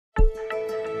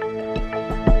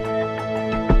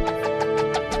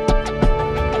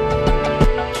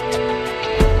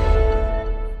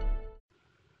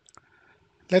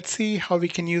Let's see how we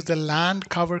can use the land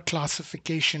cover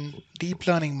classification deep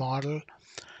learning model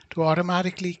to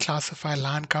automatically classify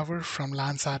land cover from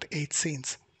Landsat 8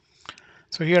 scenes.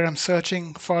 So here I'm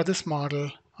searching for this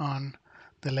model on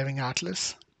the Living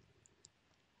Atlas.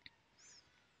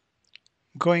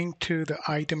 Going to the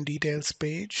item details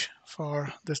page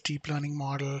for this deep learning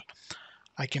model,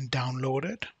 I can download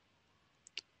it.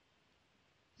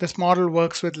 This model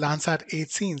works with Landsat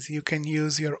 8 scenes. You can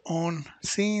use your own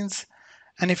scenes.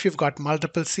 And if you've got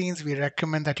multiple scenes, we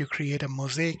recommend that you create a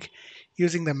mosaic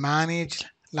using the Manage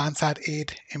Landsat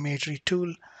 8 Imagery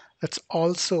tool that's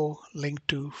also linked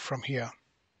to from here.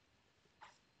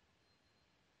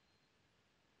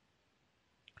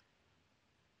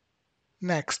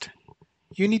 Next,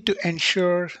 you need to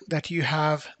ensure that you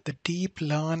have the deep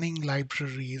learning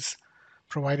libraries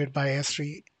provided by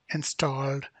Esri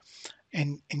installed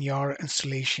in your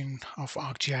installation of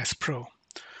ArcGIS Pro.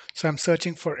 So I'm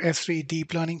searching for Esri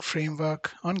Deep Learning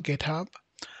Framework on GitHub.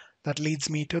 That leads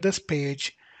me to this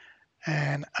page,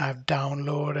 and I've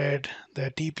downloaded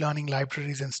the Deep Learning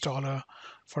Libraries installer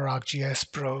for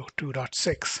ArcGIS Pro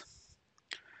 2.6.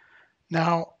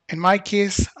 Now, in my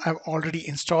case, I've already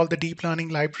installed the deep learning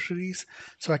libraries,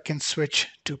 so I can switch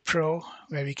to Pro,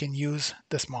 where we can use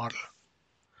this model.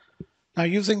 Now,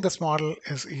 using this model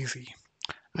is easy.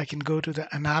 I can go to the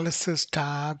Analysis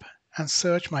tab and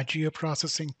search my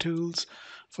geoprocessing tools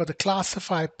for the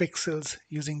Classify Pixels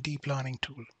using Deep Learning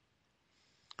tool.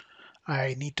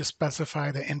 I need to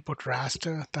specify the input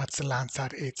raster, that's the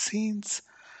Landsat 8 scenes,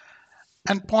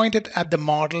 and point it at the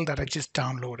model that I just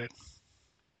downloaded.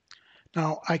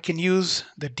 Now I can use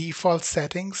the default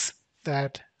settings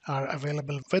that are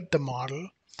available with the model.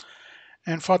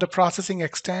 And for the processing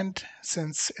extent,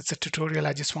 since it's a tutorial,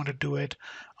 I just want to do it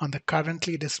on the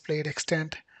currently displayed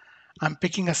extent. I'm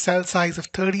picking a cell size of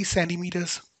 30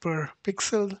 centimeters per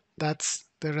pixel. That's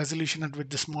the resolution at which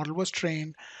this model was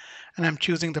trained. And I'm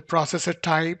choosing the processor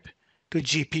type to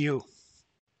GPU.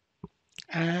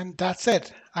 And that's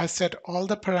it. I set all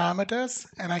the parameters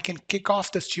and I can kick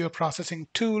off this geoprocessing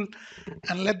tool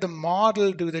and let the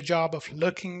model do the job of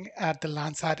looking at the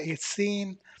Landsat 8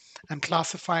 scene and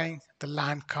classifying the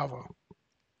land cover.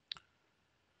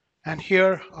 And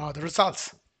here are the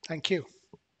results. Thank you.